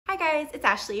Hi guys, it's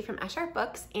Ashley from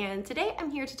Ashheartbooks, and today I'm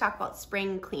here to talk about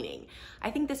spring cleaning. I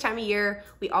think this time of year,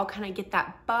 we all kind of get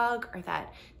that bug or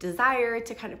that desire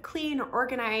to kind of clean or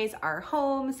organize our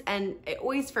homes, and it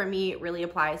always, for me, really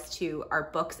applies to our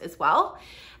books as well.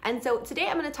 And so today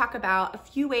I'm going to talk about a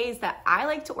few ways that I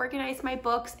like to organize my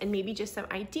books and maybe just some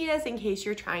ideas in case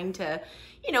you're trying to,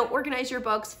 organize your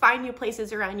books, find new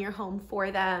places around your home for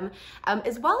them,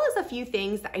 as well as a few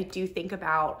things that I do think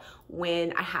about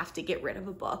when I have to get rid of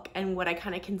a book and what I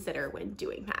kind of consider when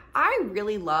doing that. I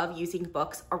really love using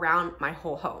books around my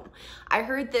whole home. I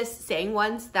heard this saying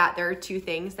once that there are two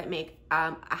things that make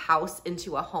a house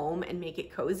into a home and make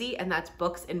it cozy, and that's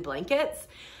books and blankets.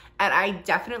 And I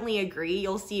definitely agree.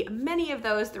 You'll see many of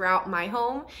those throughout my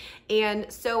home.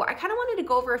 And so I kind of wanted to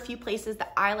go over a few places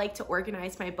that I like to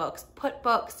organize my books, put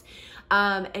books,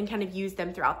 and kind of use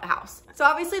them throughout the house. So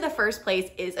obviously the first place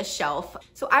is a shelf.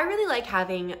 So I really like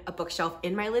having a bookshelf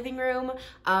in my living room.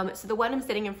 So the one I'm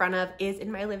sitting in front of is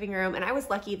in my living room. And I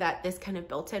was lucky that this kind of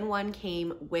built-in one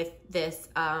came with this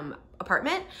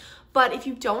apartment. But if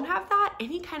you don't have that,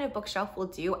 any kind of bookshelf will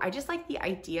do. I just like the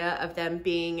idea of them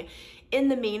being in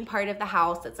the main part of the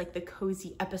house. That's like the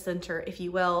cozy epicenter, if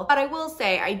you will. But I will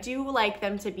say, I do like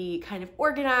them to be kind of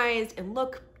organized and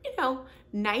look,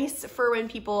 nice for when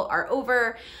people are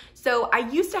over. So I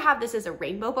used to have this as a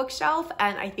rainbow bookshelf,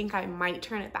 and I think I might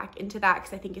turn it back into that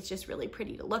because I think it's just really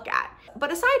pretty to look at.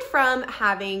 But aside from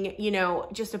having,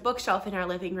 just a bookshelf in our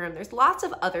living room, there's lots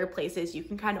of other places you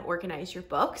can kind of organize your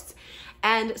books.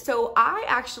 And so I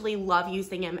actually love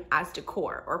using them as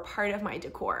decor or part of my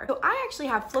decor. So I actually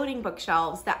have floating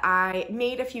bookshelves that I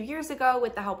made a few years ago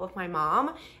with the help of my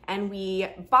mom. And we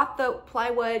bought the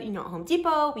plywood, at Home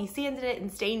Depot, we sanded it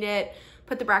and stained it,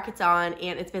 put the brackets on,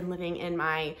 and it's been living in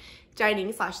my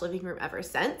dining/living room ever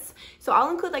since. So I'll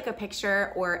include like a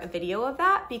picture or a video of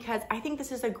that because I think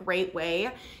this is a great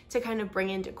way to kind of bring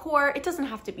in decor. It doesn't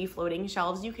have to be floating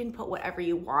shelves. You can put whatever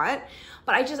you want,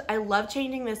 but I love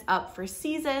changing this up for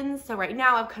seasons. So right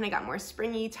now I've kind of got more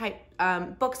springy type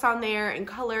books on there and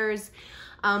colors.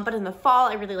 But in the fall,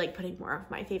 I really like putting more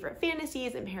of my favorite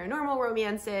fantasies and paranormal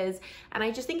romances. And I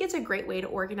just think it's a great way to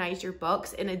organize your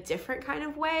books in a different kind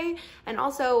of way. And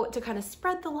also to kind of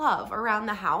spread the love around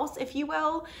the house, if you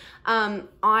will.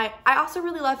 I also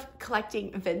really love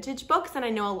collecting vintage books. And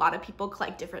I know a lot of people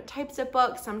collect different types of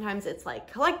books. Sometimes it's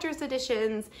like collector's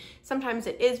editions. Sometimes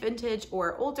it is vintage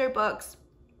or older books.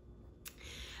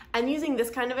 And using this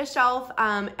kind of a shelf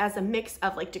as a mix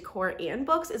of like decor and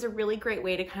books is a really great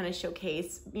way to kind of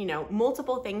showcase,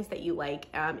 multiple things that you like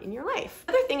in your life.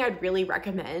 Another thing I'd really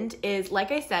recommend is, like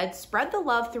I said, spread the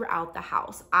love throughout the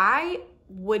house. I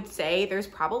would say there's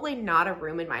probably not a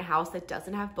room in my house that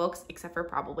doesn't have books except for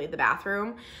probably the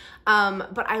bathroom.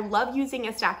 But I love using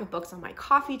a stack of books on my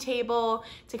coffee table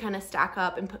to kind of stack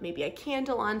up and put maybe a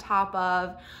candle on top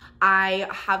of. I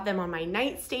have them on my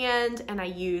nightstand and I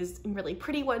use really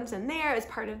pretty ones in there as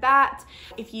part of that.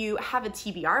 If you have a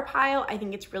TBR pile, I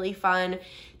think it's really fun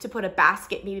to put a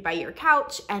basket maybe by your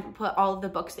couch and put all of the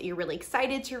books that you're really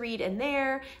excited to read in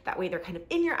there. That way they're kind of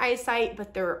in your eyesight,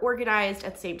 but they're organized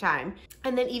at the same time.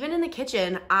 And then even in the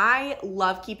kitchen, I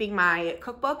love keeping my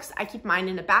cookbooks. I keep mine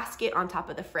in a basket on top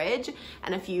of the fridge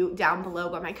and a few down below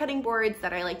by my cutting boards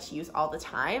that I like to use all the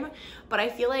time. But I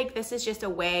feel like this is just a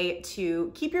way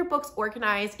to keep your books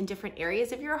organized in different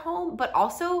areas of your home, but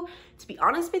also, to be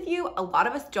honest with you, a lot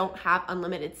of us don't have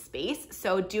unlimited space.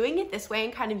 So doing it this way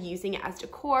and kind of using it as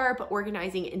decor, but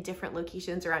organizing it in different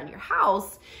locations around your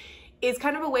house is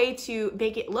kind of a way to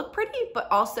make it look pretty, but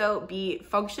also be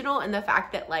functional in the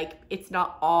fact that it's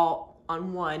not all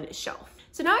on one shelf.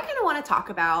 So now I kind of want to talk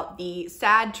about the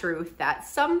sad truth that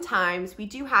sometimes we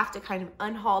do have to kind of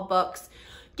unhaul books,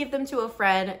 give them to a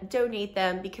friend, donate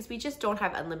them because we just don't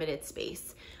have unlimited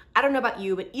space. I don't know about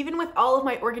you, but even with all of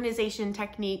my organization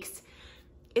techniques,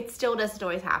 it still doesn't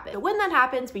always happen. So when that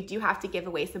happens, we do have to give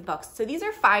away some books. So these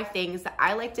are 5 things that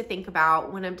I like to think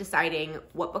about when I'm deciding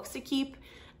what books to keep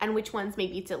and which ones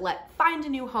maybe to find a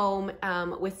new home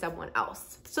with someone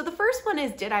else. So the first one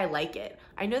is, did I like it?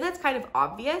 I know that's kind of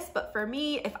obvious, but for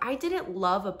me, if I didn't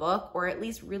love a book or at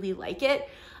least really like it,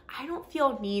 I don't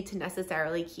feel need to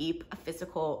necessarily keep a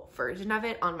physical version of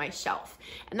it on my shelf.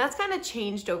 And that's kind of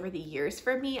changed over the years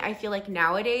for me. I feel like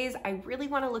nowadays I really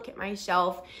want to look at my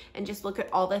shelf and just look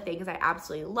at all the things I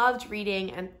absolutely loved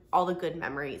reading and all the good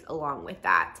memories along with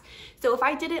that. So if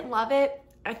I didn't love it,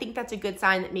 I think that's a good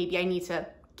sign that maybe I need to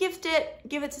gift it,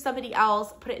 give it to somebody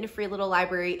else, put it in a free little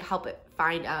library, help it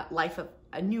find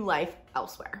a new life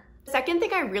elsewhere. The second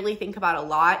thing I really think about a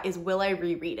lot is, will I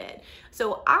reread it?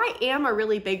 So I am a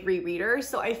really big rereader,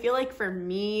 so I feel like for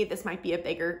me, this might be a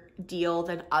bigger deal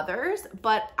than others,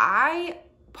 but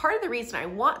part of the reason I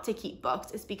want to keep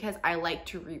books is because I like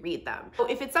to reread them. So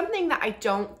if it's something that I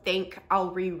don't think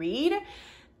I'll reread,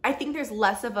 I think there's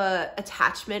less of a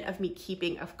attachment of me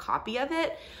keeping a copy of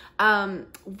it,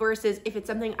 versus if it's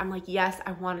something I'm like, yes,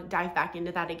 I want to dive back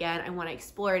into that again. I want to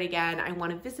explore it again. I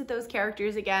want to visit those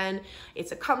characters again.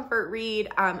 It's a comfort read.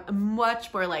 I'm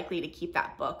much more likely to keep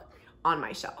that book on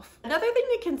my shelf. Another thing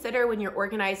to consider when you're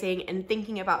organizing and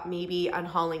thinking about maybe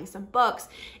unhauling some books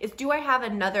is, do I have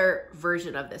another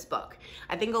version of this book?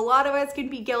 I think a lot of us can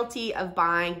be guilty of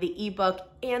buying the ebook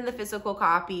and the physical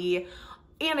copy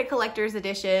and a collector's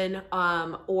edition,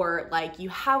 or like you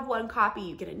have one copy,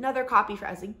 you get another copy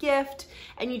as a gift,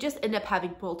 and you just end up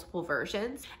having multiple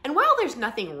versions. And while there's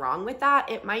nothing wrong with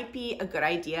that, it might be a good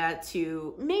idea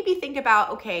to maybe think about,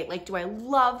 okay, like, do I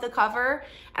love the cover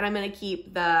and I'm gonna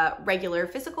keep the regular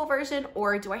physical version,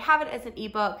 or do I have it as an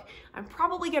ebook? I'm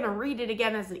probably gonna read it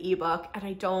again as an ebook, and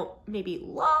I don't maybe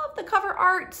love the cover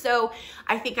art, so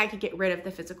I think I could get rid of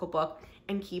the physical book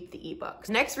and keep the ebook.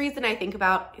 Next reason I think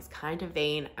about is kind of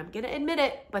vain. I'm gonna admit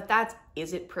it, but that's,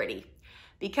 is it pretty?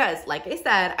 Because like I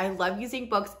said, I love using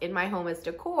books in my home as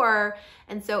decor.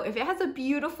 And so if it has a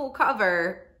beautiful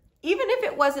cover, even if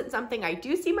it wasn't something I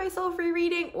do see myself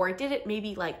rereading or didn't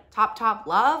maybe like top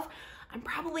love, I'm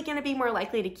probably gonna be more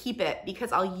likely to keep it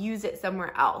because I'll use it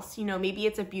somewhere else. You know, maybe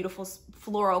it's a beautiful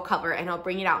floral cover and I'll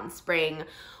bring it out in spring,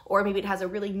 or maybe it has a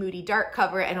really moody dark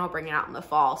cover and I'll bring it out in the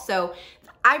fall. So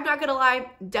I'm not gonna lie,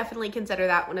 definitely consider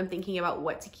that when I'm thinking about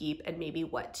what to keep and maybe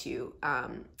what to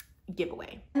give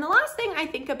away. And the last thing I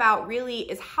think about really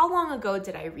is, how long ago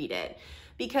did I read it?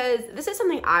 Because this is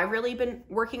something I've really been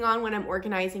working on when I'm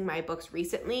organizing my books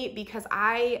recently, because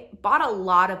I bought a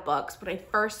lot of books when I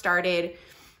first started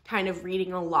kind of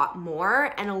reading a lot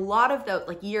more, and a lot of those,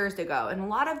 like years ago, and a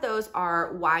lot of those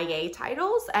are YA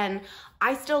titles, and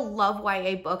I still love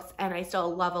YA books and I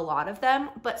still love a lot of them,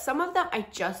 but some of them I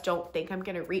just don't think I'm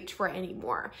gonna reach for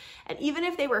anymore. And even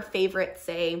if they were favorites,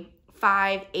 say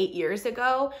 5, 8 years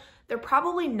ago, they're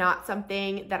probably not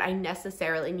something that I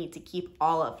necessarily need to keep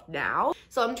all of now.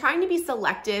 So I'm trying to be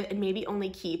selective and maybe only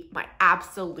keep my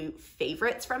absolute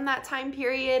favorites from that time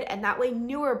period. And that way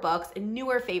newer books and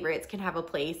newer favorites can have a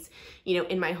place, you know,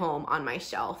 in my home on my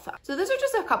shelf. So those are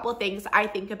just a couple of things I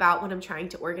think about when I'm trying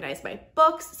to organize my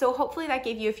books. So hopefully that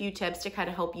gave you a few tips to kind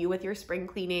of help you with your spring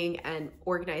cleaning and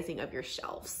organizing of your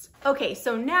shelves. Okay,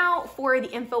 so now for the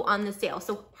info on the sale.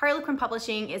 So Harlequin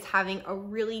Publishing is having a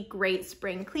really great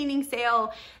spring cleaning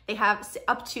sale. They have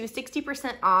up to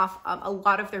 60% off a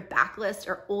lot of their backlist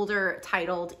or older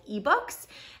titled ebooks,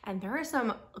 and there are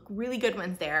some really good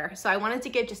ones there. So I wanted to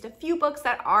give just a few books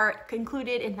that are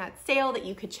included in that sale that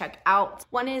you could check out.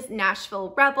 One is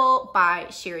Nashville Rebel by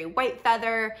Sherry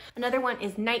Whitefeather. Another one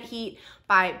is Night Heat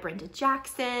by Brenda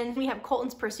Jackson. We have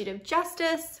Colton's Pursuit of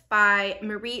Justice by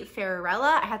Marie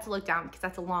Ferrarella. I had to look down because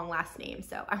that's a long last name,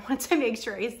 so I want to make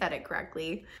sure I said it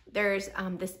correctly. There's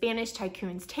The Spanish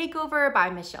Tycoon's Takeover by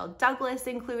Michelle Douglas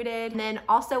included. And then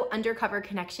also Undercover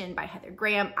Connection by Heather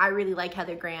Graham. I really like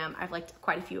Heather Graham. I've liked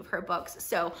quite a few of her books.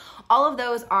 So all of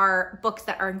those are books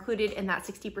that are included in that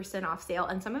 60% off sale.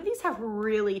 And some of these have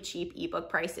really cheap ebook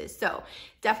prices. So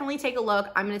definitely take a look.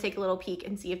 I'm gonna take a little peek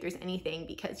and see if there's anything,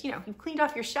 because, you know, you've cleaned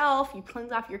off your shelf, you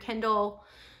cleaned off your Kindle.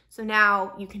 So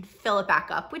now you can fill it back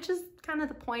up, which is kind of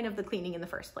the point of the cleaning in the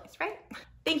first place, right?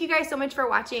 Thank you guys so much for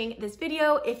watching this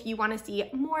video. If you want to see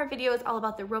more videos all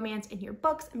about the romance in your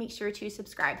books, make sure to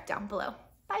subscribe down below.